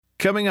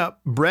Coming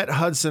up, Brett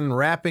Hudson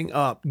wrapping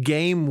up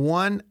Game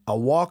 1, a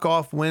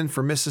walk-off win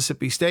for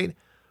Mississippi State,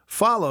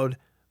 followed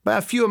by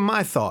a few of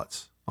my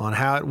thoughts on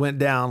how it went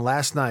down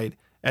last night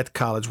at the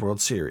College World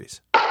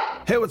Series.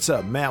 Hey, what's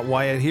up? Matt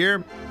Wyatt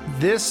here.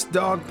 This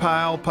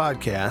Dogpile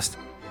podcast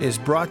is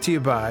brought to you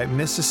by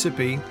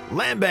Mississippi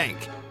Land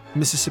Bank.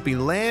 Mississippi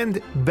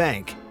Land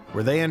Bank,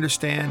 where they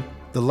understand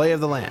the lay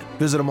of the land.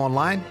 Visit them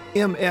online,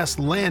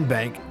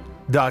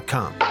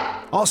 mslandbank.com.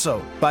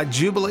 Also, by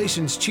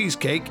Jubilations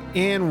Cheesecake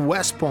in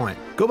West Point.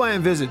 Go by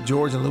and visit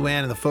George and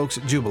Luann and the folks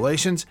at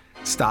Jubilations.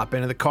 Stop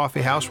into the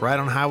coffee house right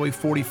on Highway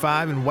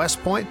 45 in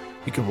West Point.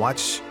 You can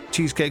watch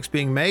cheesecakes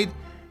being made.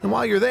 And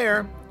while you're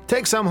there,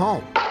 take some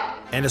home.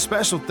 And a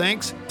special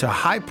thanks to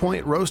High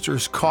Point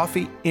Roasters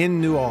Coffee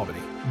in New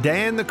Albany.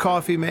 Dan the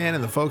Coffee Man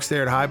and the folks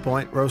there at High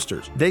Point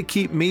Roasters, they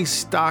keep me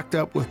stocked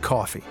up with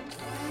coffee.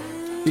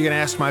 You can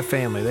ask my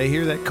family. They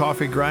hear that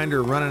coffee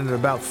grinder running at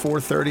about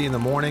 4:30 in the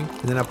morning,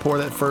 and then I pour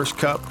that first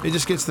cup. It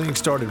just gets things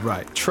started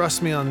right.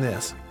 Trust me on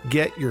this.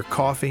 Get your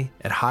coffee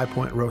at High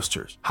Point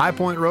Roasters.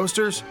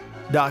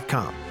 highpointroasters.com. Big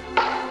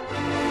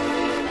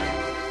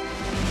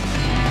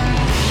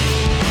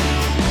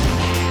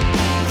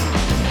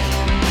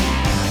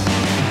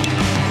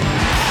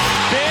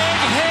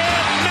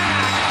Head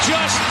Mac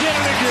just did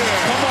it again.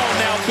 Come on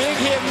now, Big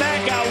Head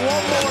Mac got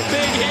one more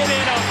big hit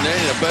in him. There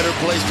ain't a better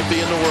place to be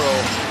in the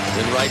world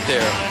than right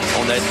there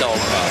on that dog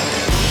pile.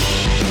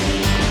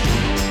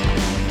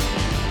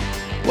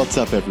 What's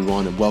up,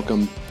 everyone, and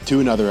welcome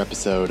to another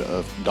episode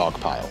of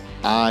Dogpile.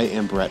 I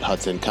am Brett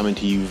Hudson, coming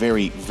to you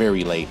very,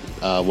 very late.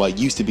 What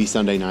used to be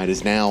Sunday night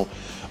is now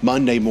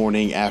Monday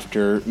morning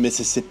after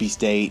Mississippi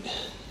State.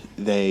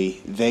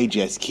 They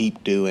just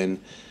keep doing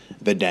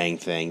the dang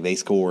thing. They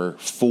score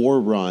 4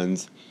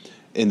 runs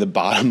in the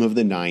bottom of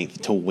the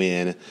ninth to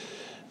win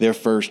their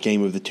first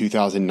game of the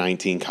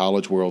 2019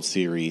 College World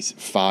Series,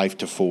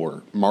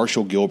 5-4.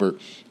 Marshall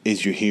Gilbert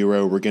is your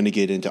hero. We're going to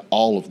get into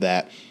all of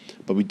that,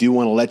 but we do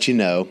want to let you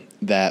know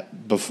that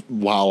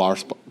while our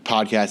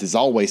podcast is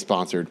always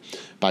sponsored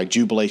by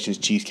Jubilations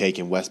Cheesecake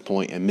in West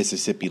Point and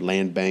Mississippi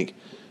Land Bank,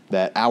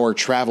 that our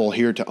travel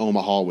here to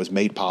Omaha was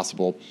made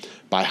possible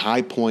by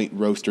High Point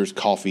Roasters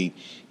Coffee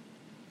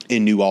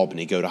in New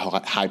Albany. Go to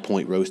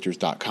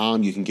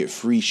highpointroasters.com. You can get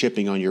free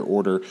shipping on your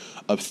order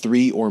of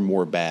 3 or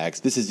more bags.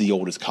 This is the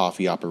oldest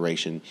coffee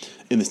operation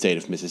in the state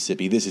of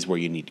Mississippi. This is where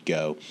you need to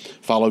go.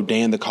 Follow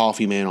Dan the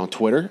Coffee Man on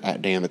Twitter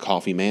at Dan the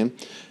Coffee Man.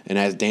 And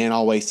as Dan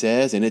always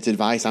says, and it's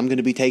advice I'm going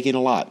to be taking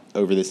a lot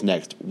over this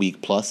next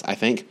week plus, I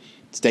think,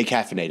 stay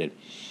caffeinated,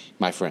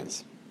 my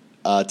friends.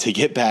 To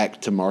get back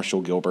to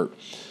Marshall Gilbert,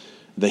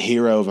 the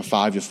hero of a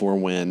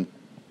 5-4 win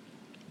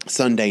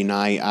Sunday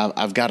night.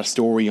 I've got a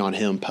story on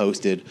him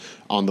posted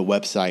on the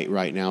website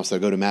right now. So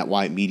go to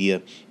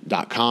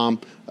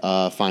mattwhitemedia.com,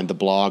 find the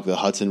blog, the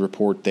Hudson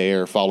Report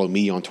there. Follow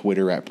me on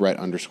Twitter at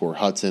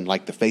Brett_Hudson.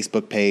 Like the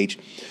Facebook page,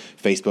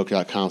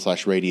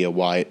 facebook.com/Radio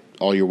White.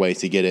 All your ways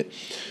to get it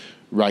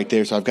right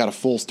there. So I've got a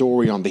full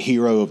story on the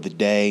hero of the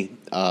day.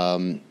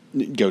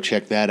 Go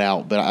check that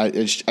out. But I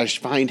just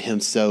find him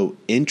so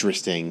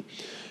interesting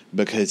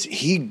because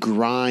he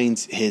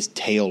grinds his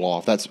tail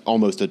off. That's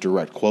almost a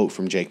direct quote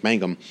from Jake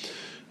Mangum.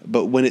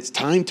 But when it's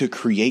time to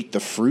create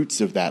the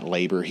fruits of that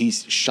labor,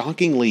 he's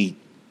shockingly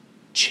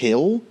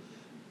chill,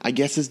 I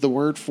guess is the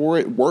word for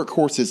it.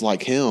 Workhorses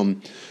like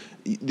him,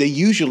 they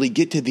usually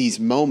get to these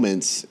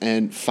moments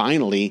and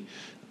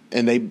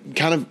they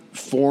kind of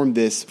form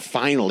this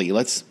finally,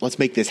 let's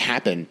make this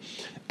happen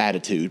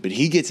attitude. But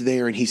he gets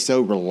there and he's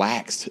so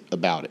relaxed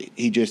about it.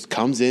 He just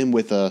comes in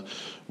with a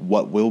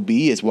what will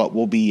be is what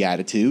will be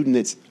attitude. And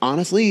it's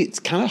honestly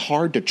kind of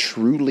hard to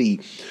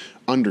truly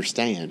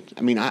understand.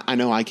 I mean, I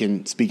know I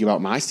can speak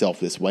about myself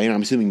this way, and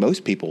I'm assuming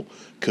most people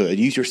could.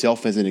 Use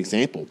yourself as an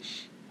example.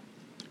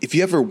 If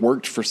you ever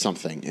worked for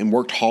something and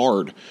worked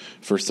hard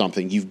for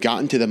something, you've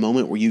gotten to the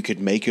moment where you could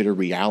make it a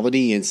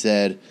reality and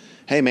said,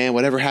 hey man,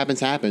 whatever happens,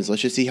 happens.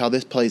 Let's just see how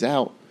this plays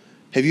out.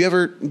 Have you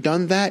ever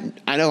done that?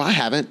 I know I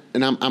haven't,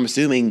 and I'm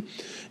assuming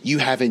you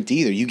haven't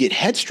either. You get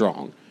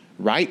headstrong,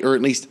 right? Or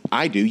at least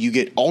I do. You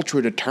get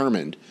ultra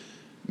determined.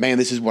 Man,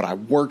 this is what I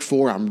worked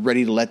for. I'm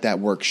ready to let that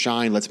work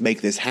shine. Let's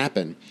make this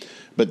happen.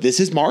 But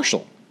this is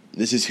Marshall.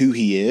 This is who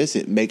he is.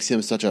 It makes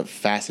him such a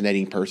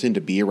fascinating person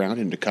to be around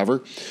and to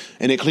cover.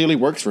 And it clearly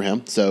works for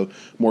him, so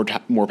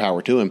more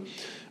power to him.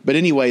 But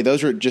anyway,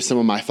 those are just some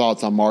of my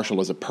thoughts on Marshall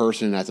as a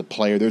person, as a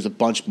player. There's a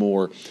bunch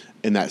more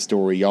in that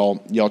story.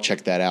 Y'all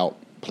check that out,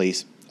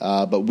 please.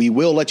 But we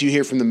will let you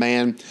hear from the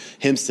man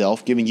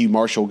himself, giving you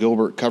Marshall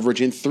Gilbert coverage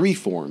in 3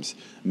 forms.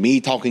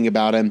 Me talking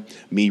about him,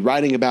 me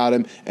writing about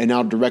him, and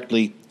now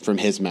directly from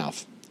his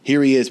mouth.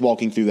 Here he is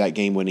walking through that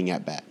game-winning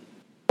at-bat.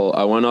 Well,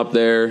 I went up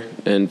there,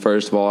 and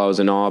first of all, I was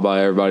in awe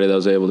by everybody that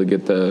was able to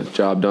get the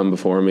job done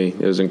before me.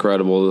 It was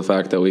incredible, the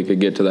fact that we could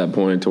get to that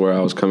point to where I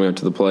was coming up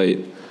to the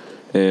plate.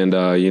 And,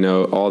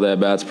 all the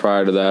at-bats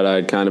prior to that,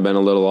 I'd kind of been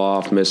a little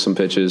off, missed some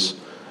pitches.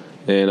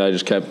 And I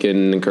just kept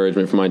getting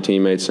encouragement from my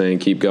teammates saying,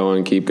 keep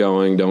going,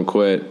 don't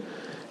quit.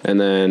 And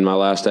then my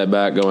last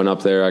at-bat going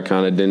up there, I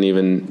kind of didn't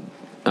even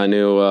I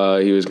knew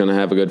he was going to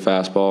have a good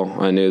fastball.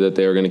 I knew that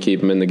they were going to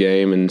keep him in the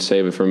game and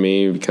save it for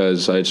me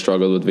because I had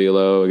struggled with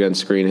velo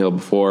against Green Hill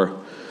before.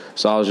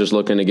 So I was just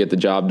looking to get the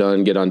job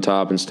done, get on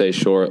top, and stay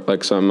short,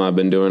 like something I've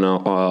been doing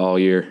all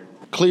year.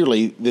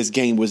 Clearly, this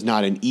game was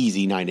not an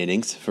easy 9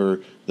 innings for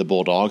the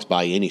Bulldogs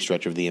by any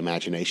stretch of the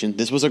imagination.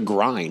 This was a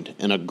grind,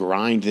 and a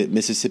grind that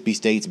Mississippi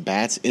State's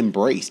bats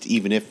embraced,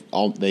 even if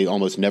they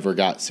almost never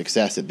got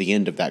success at the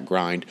end of that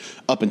grind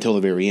up until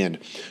the very end.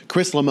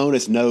 Chris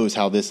Lemonis knows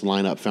how this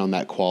lineup found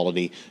that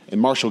quality, and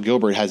Marshall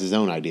Gilbert has his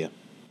own idea.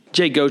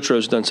 Jay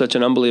Gautreau's done such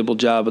an unbelievable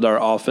job with our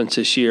offense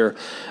this year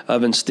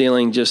of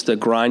instilling just a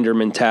grinder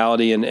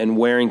mentality and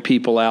wearing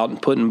people out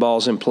and putting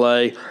balls in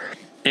play.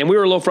 And we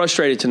were a little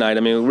frustrated tonight. I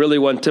mean, it really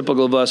wasn't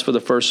typical of us for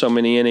the first so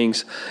many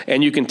innings.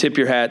 And you can tip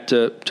your hat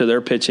to their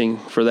pitching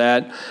for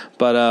that.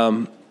 But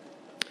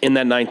in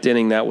that 9th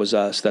inning, that was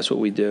us. That's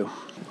what we do.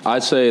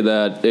 I'd say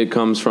that it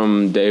comes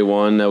from day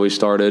one that we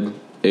started.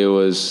 It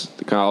was,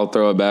 I'll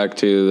throw it back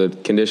to the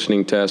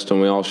conditioning test when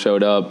we all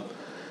showed up.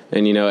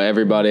 And,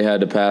 everybody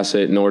had to pass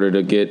it in order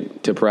to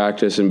get to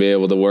practice and be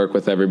able to work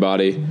with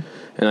everybody.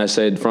 And I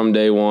said from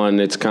day one,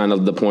 it's kind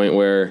of the point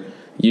where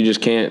you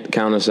just can't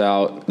count us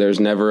out. There's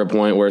never a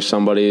point where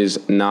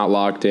somebody's not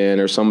locked in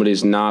or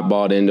somebody's not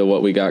bought into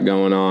what we got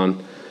going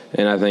on.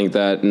 And I think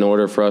that in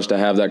order for us to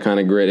have that kind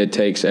of grit, it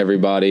takes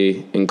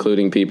everybody,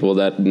 including people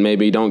that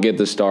maybe don't get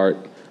the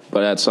start,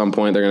 but at some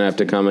point they're going to have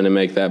to come in and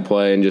make that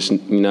play, and just,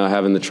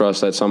 having the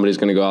trust that somebody's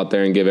going to go out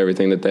there and give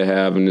everything that they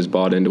have and is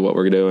bought into what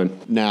we're doing.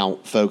 Now,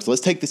 folks, let's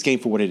take this game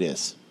for what it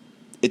is.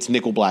 It's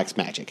Nickel Black's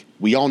magic.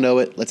 We all know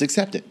it. Let's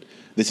accept it.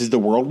 This is the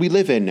world we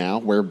live in now,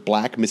 where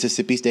black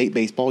Mississippi State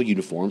baseball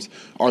uniforms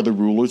are the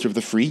rulers of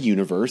the free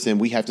universe,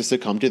 and we have to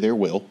succumb to their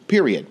will,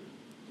 period.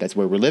 That's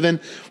where we're living.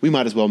 We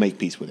might as well make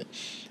peace with it.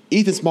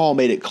 Ethan Small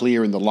made it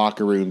clear in the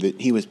locker room that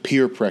he was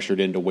peer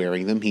pressured into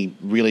wearing them. He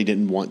really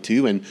didn't want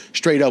to, and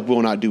straight up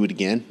will not do it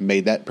again.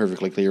 Made that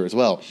perfectly clear as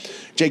well.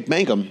 Jake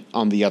Mangum,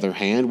 on the other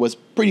hand, was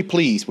pretty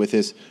pleased with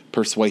his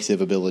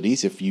persuasive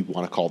abilities, if you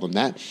want to call them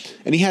that,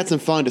 and he had some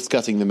fun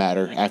discussing the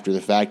matter after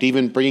the fact,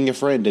 even bringing a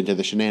friend into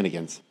the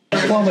shenanigans.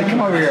 Plumlee,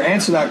 come over here.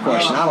 Answer that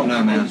question. I don't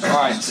know, man. All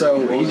right,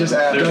 so he just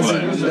asked,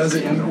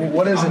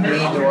 what does it mean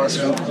to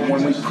us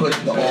when we put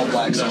the All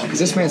Blacks on? Because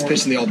this man's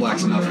pitching the All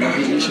Blacks enough.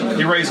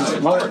 He raises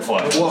the power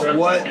flow.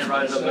 What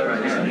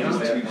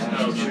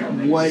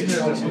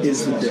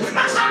is the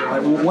difference?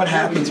 Like, what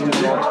happens when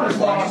you all play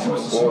Blacks?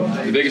 Well,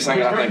 the biggest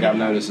thing I think I've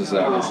noticed is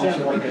that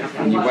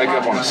when you wake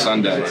up on a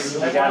Sunday,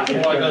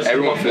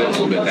 everyone feels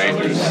a little bit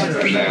dangerous,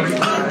 and then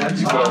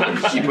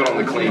you put on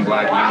the clean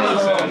black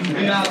unis,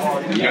 and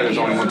there's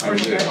only one thing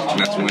to do, and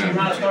that's win. And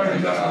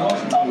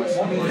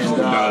we've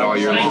done it all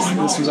year long.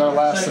 This was our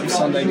last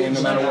Sunday game,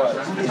 no matter what.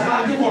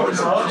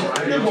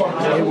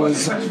 It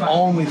was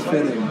only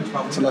fitting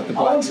to let the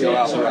Blacks go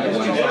out the right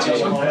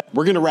way.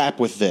 We're going to wrap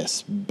with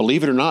this.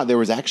 Believe it or not, there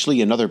was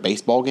actually another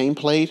baseball game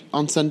played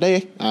on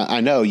Sunday.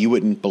 I know you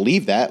wouldn't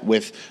believe that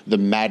with the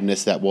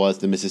madness that was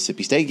the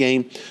Mississippi State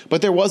game,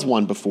 but there was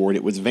one before, and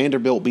it was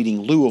Vanderbilt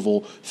beating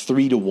Louisville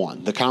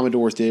 3-1. The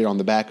Commodores did it on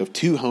the back of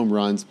 2 home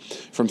runs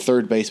from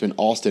third baseman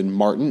Austin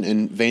Martin,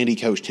 and Vandy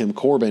coach Tim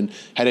Corbin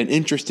had an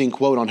interesting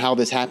quote on how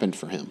this happened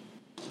for him.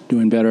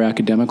 Doing better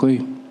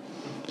academically,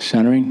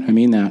 centering, I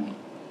mean that.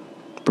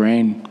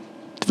 Brain,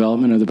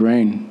 development of the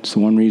brain. It's the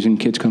one reason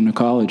kids come to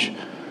college.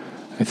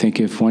 I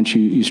think if once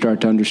you start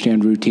to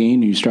understand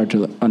routine, you start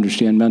to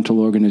understand mental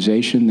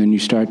organization, then you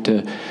start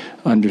to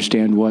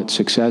understand what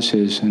success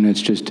is, and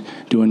it's just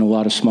doing a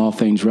lot of small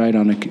things right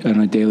on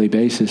a daily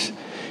basis.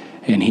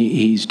 And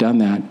he's done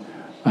that.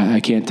 I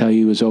can't tell you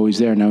he was always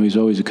there. Now he's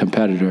always a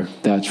competitor.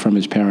 That's from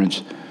his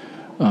parents.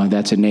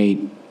 That's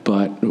innate.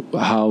 But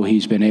how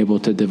he's been able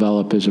to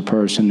develop as a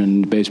person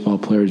and a baseball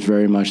player is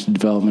very much the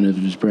development of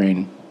his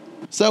brain.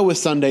 So with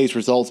Sunday's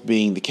results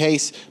being the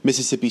case,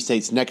 Mississippi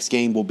State's next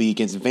game will be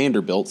against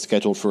Vanderbilt,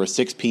 scheduled for a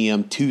 6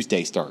 p.m.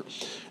 Tuesday start.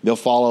 They'll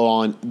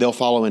follow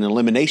an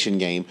elimination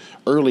game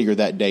earlier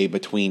that day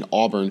between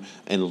Auburn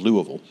and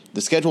Louisville. The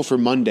schedule for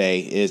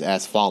Monday is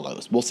as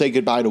follows. We'll say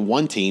goodbye to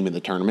one team in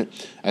the tournament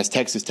as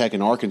Texas Tech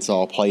and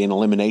Arkansas play an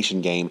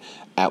elimination game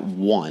at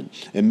 1,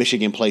 and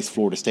Michigan plays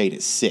Florida State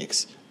at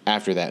 6.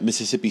 After that,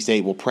 Mississippi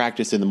State will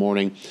practice in the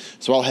morning,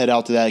 so I'll head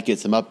out to that, get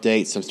some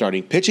updates, some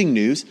starting pitching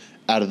news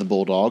out of the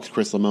Bulldogs.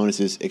 Chris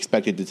Lemonis is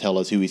expected to tell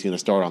us who he's going to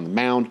start on the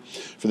mound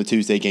for the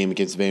Tuesday game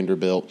against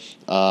Vanderbilt,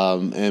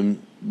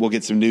 and we'll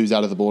get some news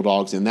out of the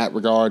Bulldogs in that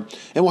regard,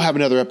 and we'll have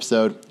another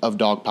episode of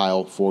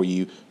Dogpile for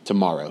you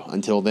tomorrow.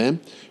 Until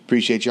then,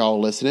 appreciate y'all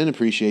listening,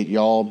 appreciate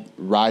y'all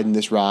riding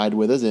this ride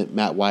with us at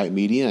Matt Wyatt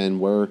Media, and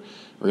we're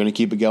going to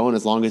keep it going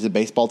as long as the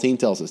baseball team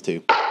tells us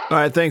to. All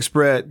right, thanks,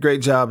 Brett.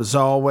 Great job as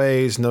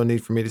always. No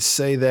need for me to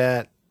say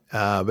that,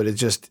 but it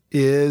just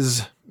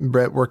is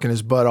Brett working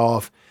his butt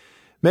off,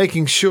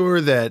 making sure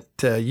that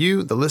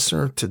you, the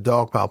listener to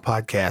Dogpile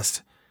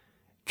Podcast,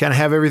 kind of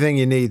have everything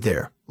you need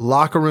there.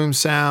 Locker room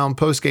sound,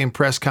 post-game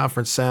press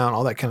conference sound,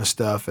 all that kind of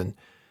stuff. And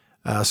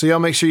so y'all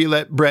make sure you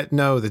let Brett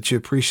know that you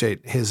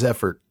appreciate his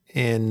effort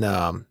in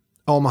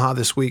Omaha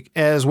this week,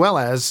 as well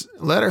as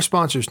let our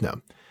sponsors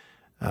know.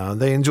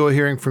 They enjoy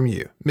hearing from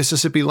you.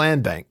 Mississippi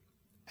Land Bank.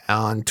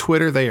 On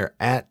Twitter, they are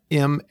at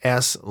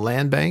MS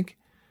Land Bank.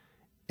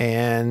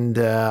 And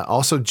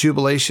also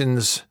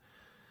Jubilations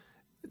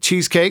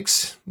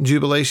Cheesecakes.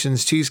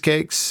 Jubilations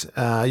Cheesecakes.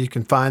 You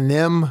can find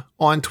them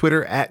on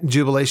Twitter at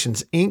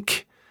Jubilations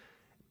Inc.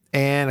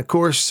 And, of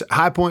course,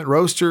 High Point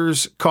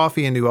Roasters,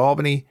 Coffee in New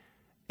Albany.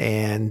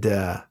 And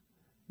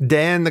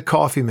Dan the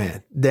Coffee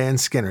Man, Dan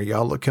Skinner.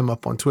 Y'all look him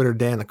up on Twitter,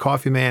 Dan the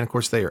Coffee Man. Of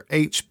course, they are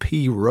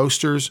HP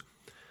Roasters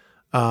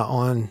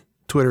on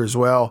Twitter as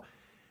well.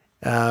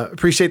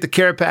 Appreciate the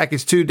care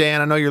package too,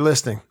 Dan. I know you're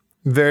listening.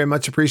 Very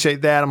much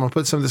appreciate that. I'm going to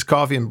put some of this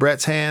coffee in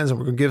Brett's hands, and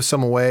we're going to give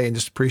some away, and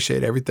just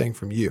appreciate everything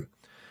from you.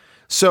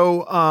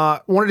 So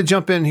wanted to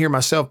jump in here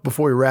myself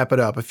before we wrap it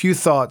up. A few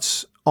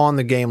thoughts on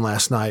the game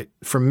last night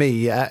from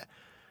me. I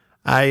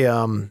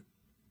am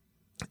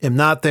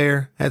not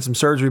there. Had some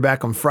surgery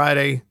back on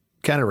Friday,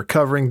 kind of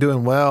recovering,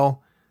 doing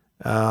well.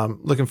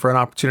 Looking for an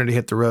opportunity to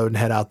hit the road and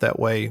head out that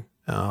way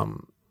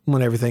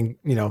when everything,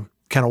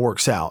 kind of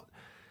works out.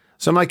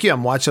 So I'm like,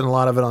 I'm watching a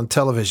lot of it on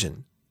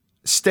television.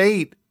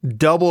 State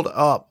doubled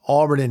up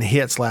Auburn in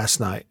hits last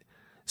night.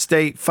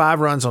 State 5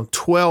 runs on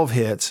 12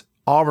 hits.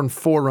 Auburn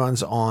 4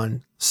 runs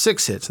on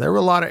 6 hits. There were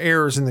a lot of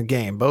errors in the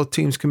game. Both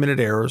teams committed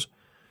errors.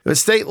 But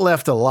State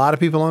left a lot of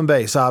people on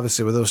base,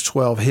 obviously, with those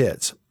 12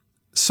 hits.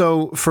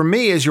 So for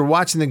me, as you're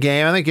watching the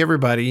game, I think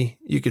everybody,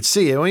 you could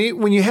see it.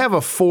 When you have a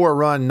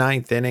 4-run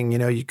ninth inning,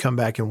 you come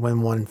back and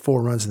win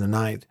 4 runs in the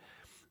ninth,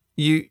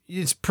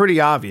 it's pretty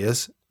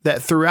obvious that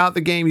throughout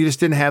the game, you just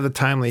didn't have the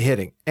timely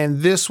hitting.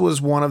 And this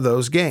was one of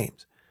those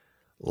games.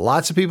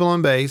 Lots of people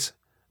on base,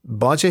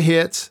 bunch of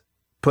hits,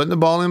 putting the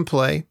ball in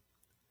play.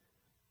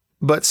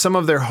 But some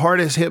of their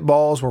hardest hit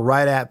balls were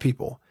right at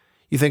people.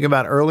 You think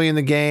about early in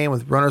the game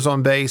with runners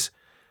on base,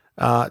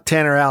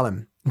 Tanner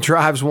Allen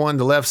drives one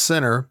to left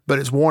center, but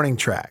it's warning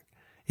track.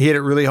 He hit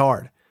it really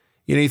hard.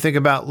 You think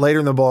about later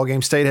in the ball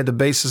game, State had the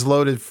bases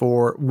loaded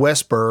for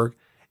Westberg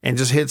and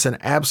just hits an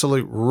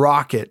absolute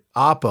rocket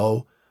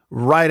oppo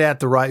right at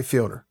the right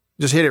fielder.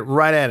 Just hit it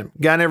right at him.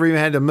 Guy never even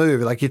had to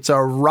move. Like it's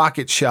a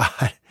rocket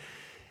shot.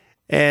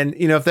 And,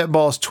 if that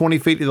ball is 20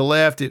 feet to the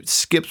left, it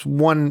skips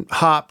one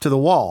hop to the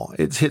wall.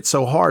 It's hit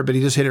so hard, but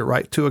he just hit it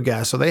right to a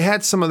guy. So they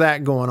had some of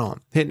that going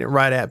on, hitting it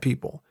right at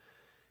people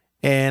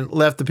and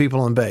left the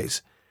people on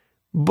base.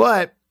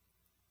 But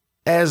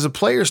as the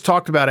players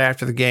talked about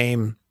after the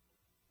game,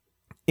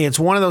 it's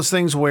one of those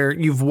things where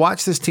you've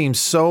watched this team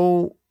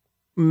so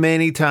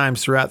many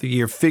times throughout the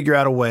year figure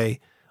out a way,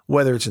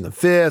 whether it's in the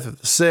 5th or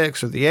the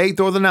 6th or the 8th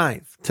or the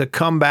 9th, to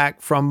come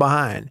back from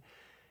behind.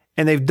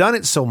 And they've done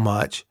it so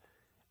much.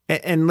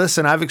 And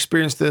listen, I've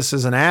experienced this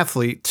as an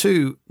athlete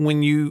too.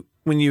 When you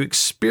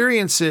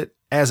experience it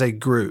as a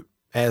group,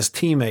 as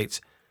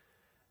teammates,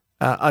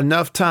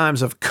 enough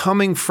times of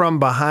coming from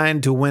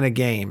behind to win a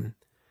game,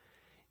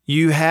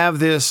 you have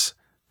this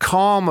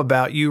calm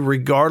about you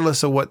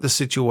regardless of what the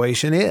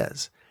situation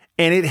is.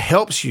 And it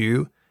helps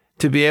you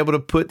to be able to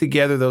put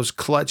together those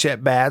clutch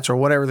at-bats or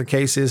whatever the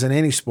case is in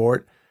any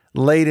sport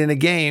late in a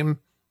game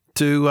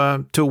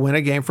to win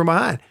a game from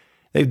behind.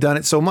 They've done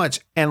it so much.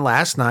 And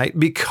last night,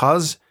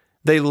 because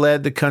they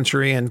led the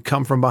country and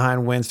come from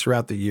behind wins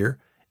throughout the year,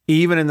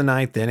 even in the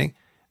 9th inning,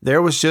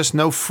 there was just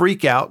no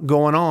freak out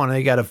going on.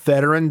 They got a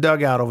veteran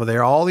dugout over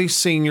there. All these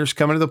seniors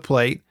coming to the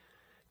plate.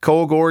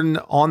 Cole Gordon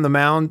on the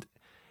mound.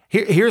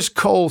 Here's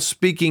Cole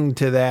speaking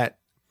to that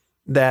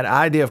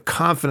idea of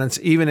confidence,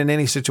 even in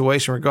any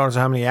situation, regardless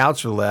of how many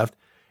outs are left.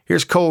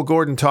 Here's Cole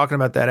Gordon talking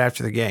about that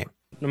after the game.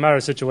 No matter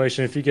the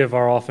situation, if you give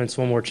our offense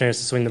one more chance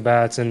to swing the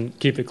bats and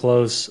keep it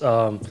close,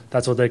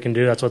 that's what they can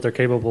do. That's what they're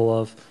capable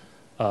of.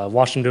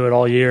 Watched them do it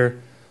all year,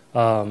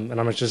 and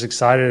I'm just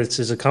excited. It's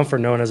just a comfort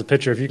knowing as a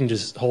pitcher, if you can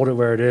just hold it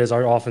where it is,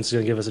 our offense is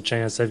going to give us a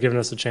chance. They've given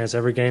us a chance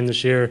every game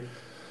this year.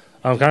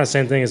 Kind of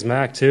same thing as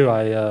Mac, too.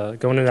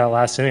 Going into that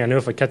last inning, I knew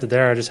if I kept it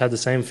there, I just had the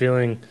same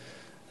feeling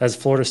as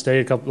Florida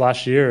State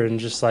last year, and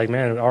just like,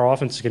 man, our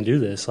offense can do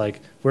this. Like,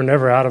 we're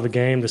never out of a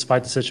game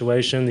despite the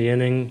situation, the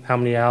inning, how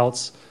many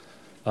outs.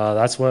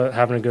 That's what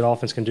having a good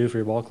offense can do for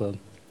your ball club.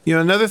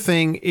 Another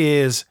thing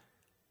is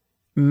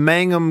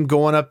Mangum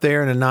going up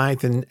there in the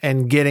 9th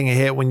and getting a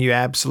hit when you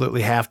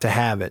absolutely have to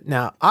have it.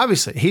 Now,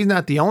 obviously, he's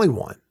not the only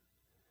one,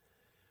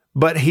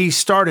 but he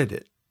started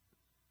it.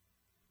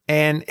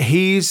 And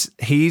he's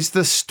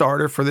the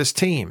starter for this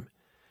team.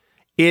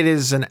 It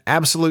is an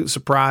absolute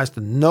surprise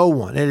to no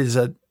one. It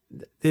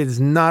is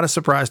not a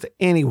surprise to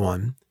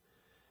anyone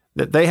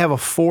that they have a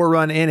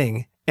 4-run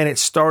inning and it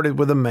started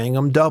with a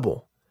Mangum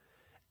double.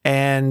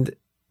 And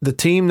the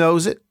team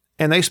knows it,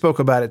 and they spoke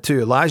about it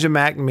too. Elijah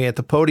McNamee at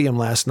the podium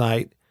last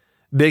night,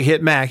 big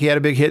hit Mac. He had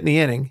a big hit in the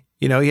inning.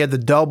 He had the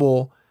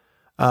double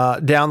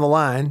down the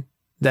line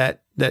that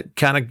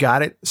kind of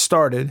got it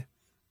started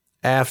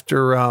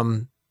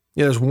after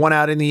there's one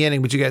out in the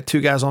inning, but you got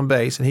 2 guys on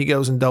base, and he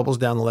goes and doubles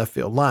down the left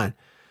field line.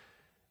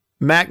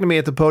 McNamee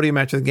at the podium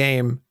after the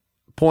game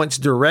points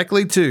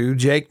directly to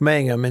Jake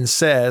Mangum and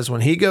says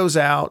when he goes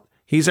out,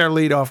 he's our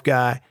leadoff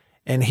guy,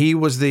 and he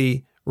was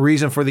the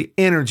reason for the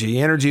energy.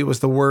 Energy was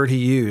the word he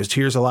used.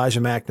 Here's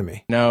Elijah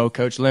McNamee. No,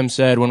 Coach Lim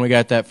said when we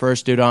got that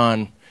first dude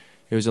on,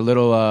 it was a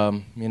little,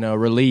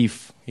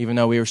 relief. Even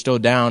though we were still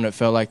down, it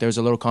felt like there was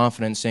a little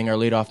confidence seeing our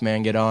leadoff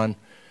man get on.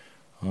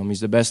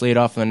 He's the best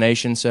leadoff in the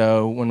nation,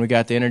 so when we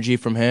got the energy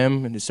from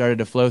him, it started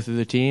to flow through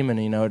the team, and,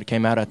 it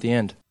came out at the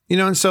end.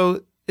 And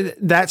so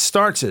that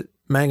starts it.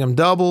 Mangum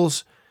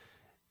doubles,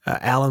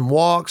 Allen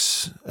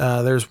walks,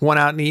 there's one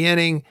out in the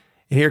inning,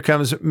 and here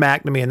comes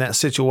McNamee in that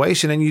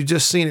situation, and you've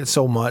just seen it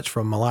so much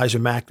from Elijah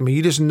McNamee.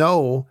 You just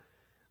know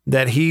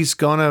that he's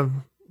going to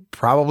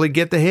probably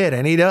get the hit,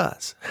 and he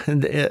does,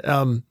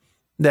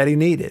 that he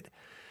needed.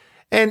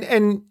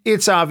 And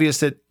it's obvious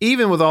that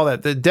even with all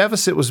that, the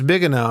deficit was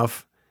big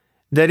enough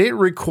that it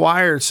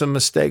required some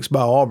mistakes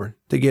by Auburn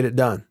to get it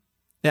done.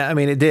 Yeah, I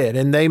mean, it did,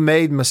 and they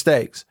made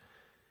mistakes.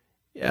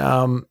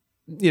 Not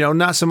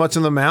so much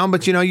on the mound,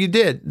 but, you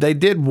did. They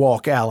did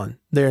walk Allen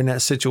there in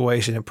that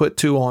situation and put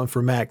 2 on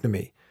for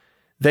McNamee.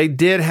 They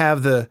did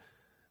have the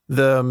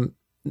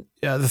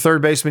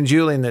third baseman,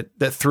 Julian,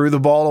 that threw the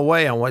ball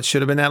away on what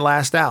should have been that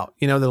last out,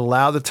 that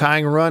allowed the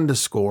tying run to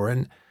score,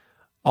 and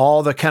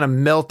all the kind of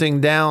melting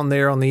down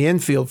there on the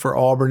infield for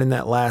Auburn in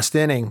that last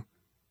inning.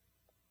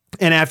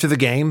 And after the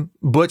game,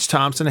 Butch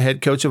Thompson, the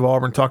head coach of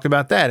Auburn, talked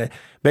about that.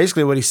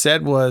 Basically what he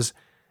said was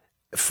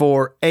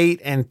for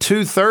 8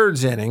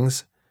 2/3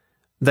 innings,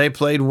 they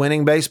played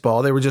winning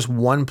baseball. They were just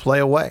one play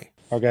away.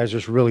 Our guys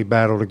just really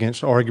battled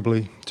against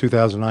arguably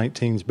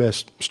 2019's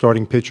best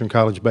starting pitcher in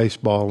college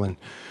baseball and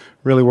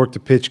really worked the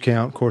pitch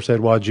count. Of course,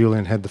 Edouard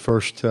Julian had the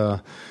first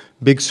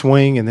big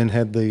swing and then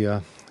had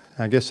the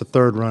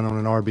third run on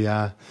an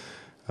RBI.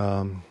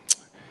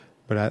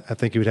 But I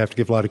think you would have to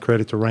give a lot of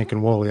credit to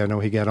Rankin Woolley. I know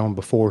he got on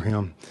before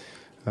him.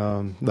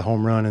 The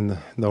home run and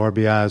the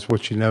RBI is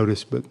what you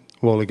noticed, but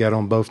Woolley got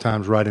on both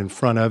times right in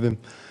front of him.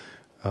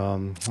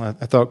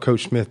 I thought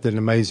Coach Smith did an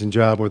amazing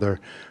job with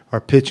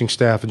our pitching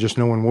staff of just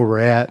knowing where we're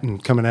at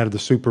and coming out of the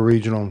super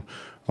regional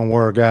on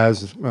where our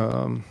guys'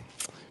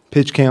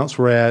 pitch counts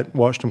were at,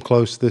 watched them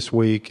close this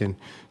week. And,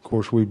 of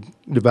course, we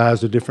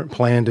devised a different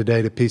plan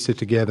today to piece it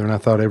together, and I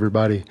thought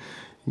everybody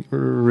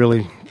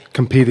really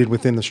competed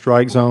within the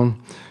strike zone.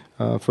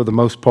 For the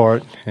most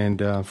part, and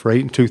for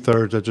 8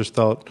 2/3, I just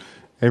thought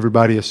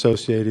everybody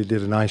associated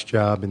did a nice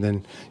job, and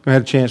then we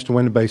had a chance to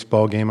win the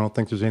baseball game. I don't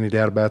think there's any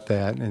doubt about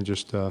that, and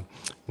just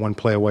one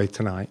play away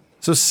tonight.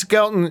 So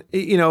Skelton,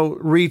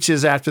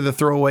 reaches after the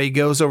throwaway,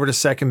 goes over to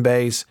second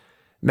base.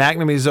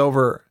 McNamee's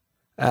over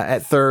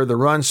at third. The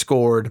run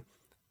scored.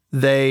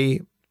 They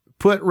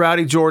put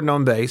Rowdy Jordan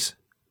on base,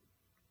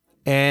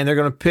 and they're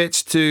going to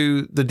pitch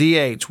to the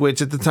DH,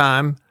 which at the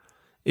time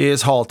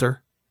is Halter.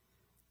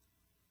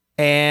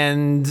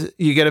 And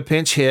you get a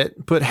pinch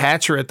hit, put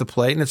Hatcher at the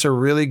plate, and it's a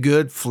really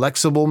good,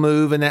 flexible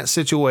move in that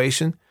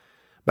situation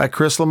by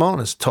Chris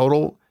Lemonis.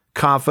 Total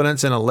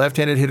confidence in a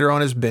left-handed hitter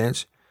on his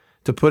bench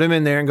to put him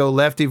in there and go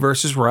lefty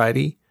versus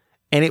righty,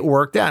 and it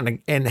worked out.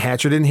 And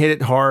Hatcher didn't hit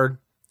it hard.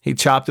 He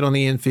chopped it on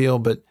the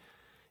infield, but,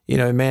 he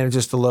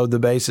manages to load the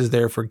bases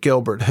there for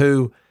Gilbert,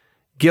 who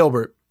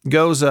Gilbert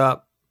goes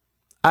up.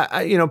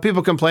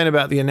 People complain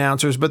about the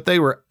announcers, but they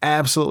were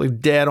absolutely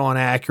dead on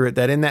accurate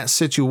that in that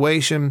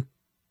situation –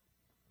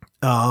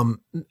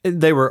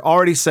 they were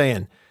already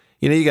saying,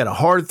 you got a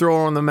hard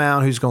thrower on the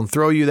mound who's going to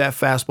throw you that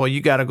fastball.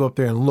 You got to go up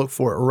there and look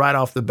for it right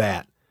off the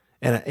bat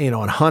and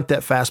hunt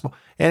that fastball.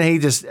 And he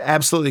just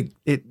absolutely,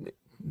 it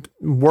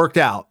worked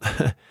out.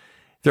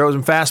 Throws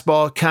him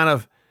fastball, kind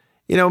of,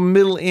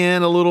 middle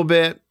in a little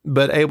bit,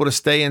 but able to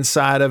stay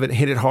inside of it,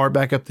 hit it hard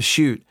back up the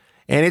chute.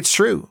 And it's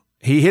true.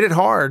 He hit it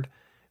hard,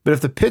 but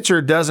if the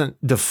pitcher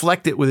doesn't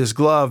deflect it with his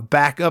glove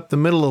back up the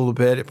middle a little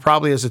bit, it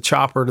probably is a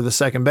chopper to the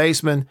second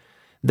baseman.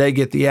 They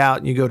get the out,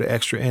 and you go to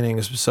extra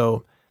innings.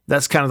 So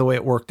that's kind of the way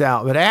it worked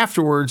out. But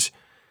afterwards,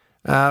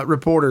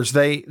 reporters,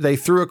 they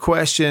threw a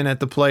question at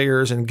the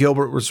players, and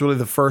Gilbert was really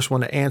the first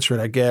one to answer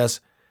it, I guess,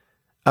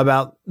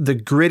 about the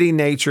gritty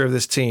nature of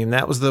this team.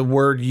 That was the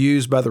word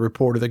used by the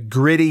reporter, the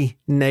gritty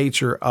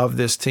nature of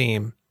this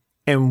team,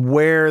 and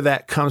where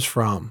that comes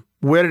from.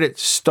 Where did it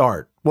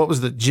start? What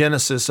was the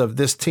genesis of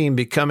this team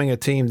becoming a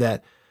team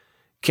that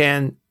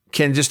can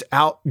just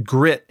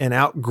out-grit and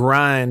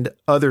out-grind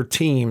other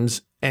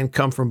teams and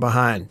come from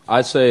behind?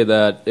 I'd say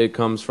that it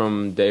comes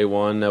from day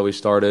one that we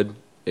started.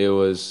 It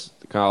was,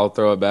 I'll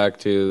throw it back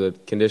to the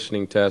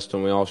conditioning test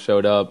when we all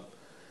showed up.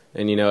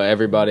 And,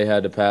 everybody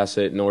had to pass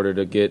it in order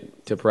to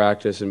get to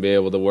practice and be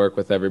able to work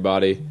with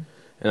everybody.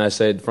 And I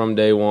said from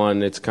day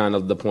one, it's kind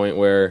of the point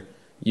where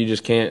you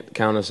just can't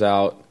count us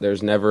out.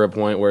 There's never a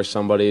point where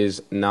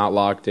somebody's not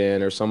locked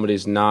in or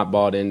somebody's not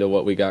bought into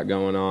what we got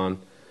going on.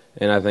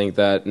 And I think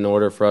that in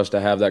order for us to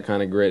have that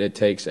kind of grit, it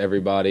takes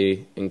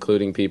everybody,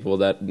 including people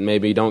that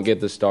maybe don't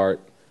get the start,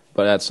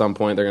 but at some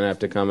point they're going to have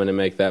to come in and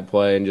make that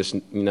play, and just,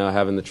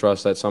 having the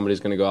trust that somebody's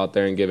going to go out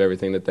there and give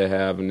everything that they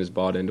have and is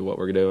bought into what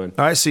we're doing.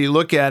 All right, so you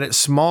look at it,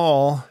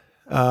 Small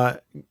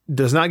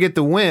does not get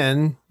the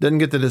win, doesn't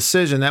get the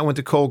decision. That went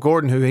to Cole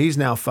Gordon, who he's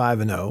now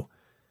 5-0.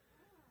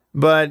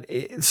 But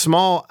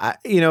Small,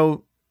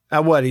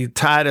 he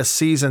tied a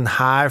season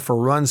high for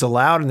runs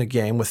allowed in the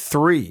game with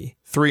three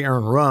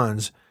earned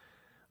runs,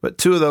 but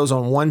 2 of those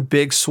on one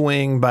big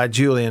swing by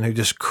Julian, who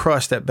just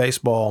crushed that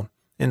baseball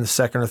in the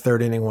second or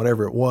third inning,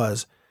 whatever it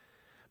was.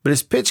 But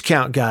his pitch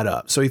count got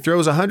up, so he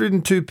throws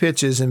 102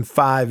 pitches in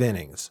 5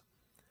 innings.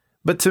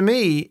 But to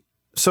me,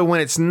 so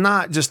when it's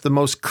not just the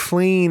most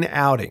clean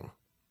outing,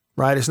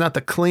 right? It's not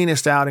the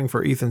cleanest outing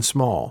for Ethan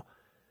Small.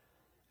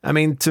 I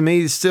mean, to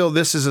me, still,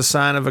 this is a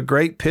sign of a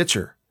great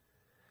pitcher.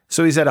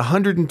 So he's at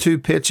 102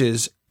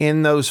 pitches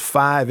in those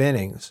 5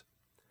 innings,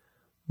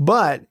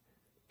 but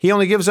he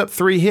only gives up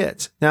 3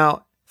 hits.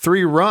 Now,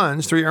 3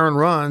 earned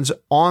runs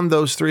on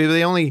those 3.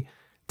 They only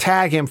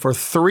tag him for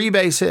 3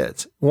 base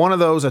hits. One of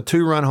those, a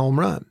 2-run home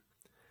run.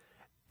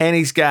 And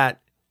he's got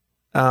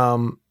 8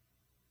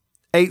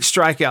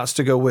 strikeouts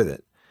to go with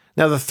it.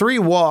 Now, the 3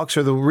 walks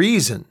are the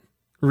reason,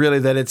 really,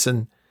 that it's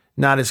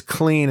not as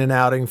clean an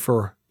outing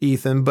for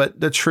Ethan. But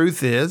the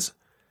truth is,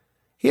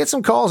 he had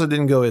some calls that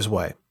didn't go his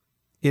way.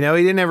 He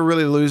didn't ever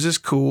really lose his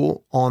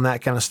cool on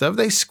that kind of stuff.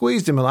 They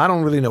squeezed him. I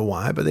don't really know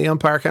why, but the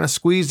umpire kind of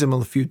squeezed him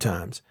a few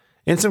times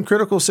in some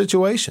critical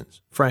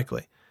situations,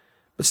 frankly.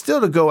 But still,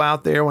 to go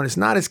out there when it's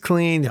not as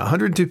clean,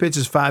 102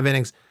 pitches, 5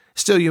 innings,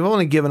 still, you've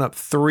only given up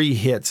 3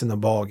 hits in the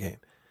ball game.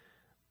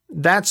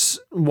 That's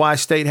why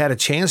State had a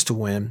chance to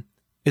win,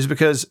 is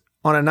because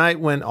on a night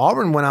when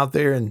Auburn went out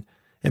there and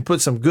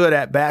put some good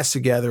at-bats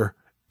together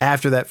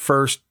after that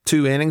first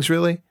 2 innings,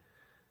 really,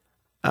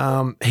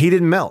 he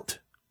didn't melt.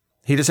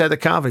 He just had the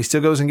confidence. He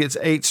still goes and gets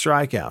 8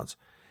 strikeouts,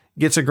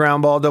 gets a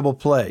ground ball double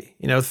play,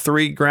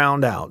 3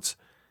 ground outs.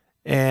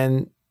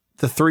 And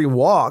the 3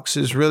 walks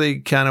is really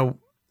kind of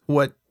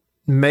what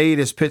made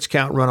his pitch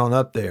count run on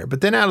up there. But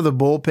then out of the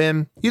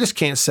bullpen, you just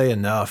can't say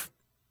enough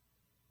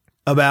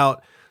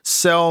about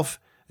Self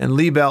and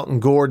Liebelt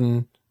and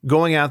Gordon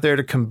going out there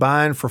to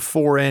combine for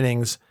 4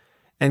 innings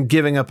and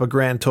giving up a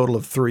grand total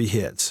of 3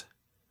 hits.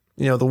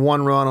 The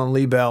 1 run on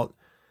Liebelt,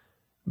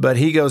 but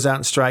he goes out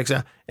and strikes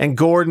out. And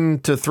Gordon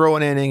to throw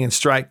an inning and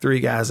strike 3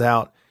 guys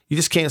out. You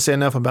just can't say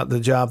enough about the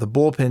job the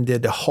bullpen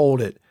did to hold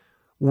it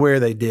where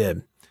they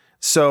did.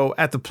 So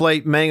at the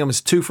plate, Mangum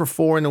is 2 for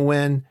 4 in the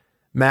win.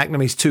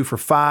 McNamee's 2 for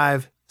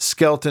 5.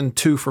 Skelton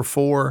 2 for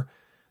 4.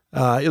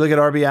 You look at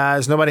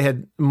RBIs, nobody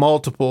had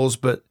multiples,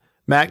 but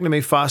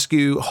McNamee,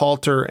 Foscue,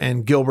 Halter,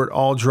 and Gilbert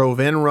all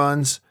drove in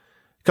runs.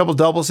 A couple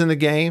doubles in the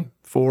game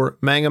for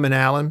Mangum and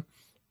Allen.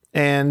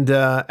 And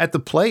at the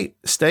plate,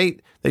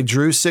 State, they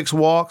drew 6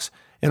 walks,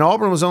 and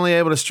Auburn was only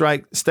able to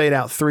strike State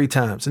out 3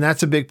 times, and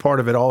that's a big part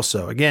of it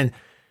also. Again,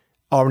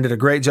 Auburn did a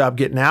great job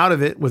getting out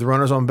of it with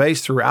runners on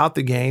base throughout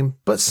the game,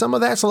 but some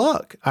of that's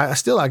luck. I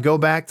go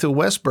back to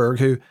Westberg,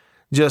 who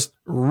just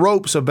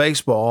ropes a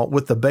baseball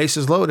with the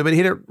bases loaded, but he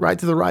hit it right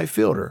to the right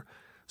fielder.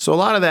 So a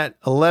lot of that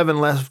 11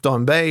 left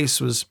on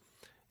base was,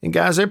 and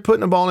guys, they're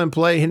putting the ball in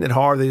play, hitting it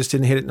hard. They just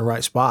didn't hit it in the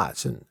right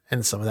spots,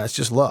 and some of that's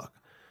just luck.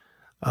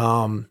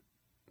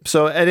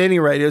 So at any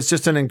rate, it's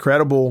just an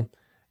incredible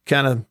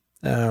kind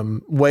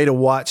of way to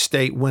watch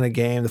State win a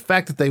game. The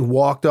fact that they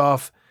walked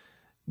off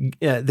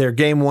their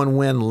Game 1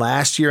 win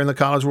last year in the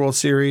College World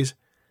Series,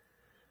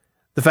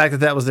 the fact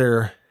that was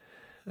their,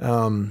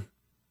 the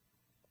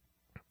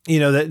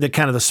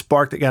kind of the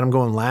spark that got them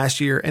going last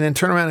year, and then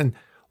turn around and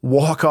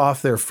walk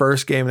off their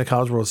first game in the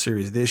College World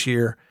Series this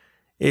year,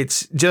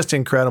 it's just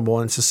incredible.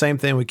 And it's the same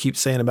thing we keep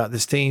saying about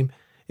this team,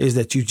 is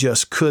that you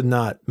just could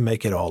not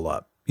make it all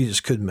up. You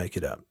just couldn't make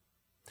it up.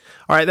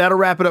 All right, that'll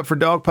wrap it up for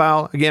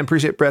Dogpile. Again,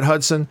 appreciate Brett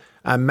Hudson.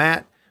 I'm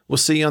Matt. We'll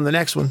see you on the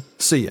next one.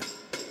 See ya.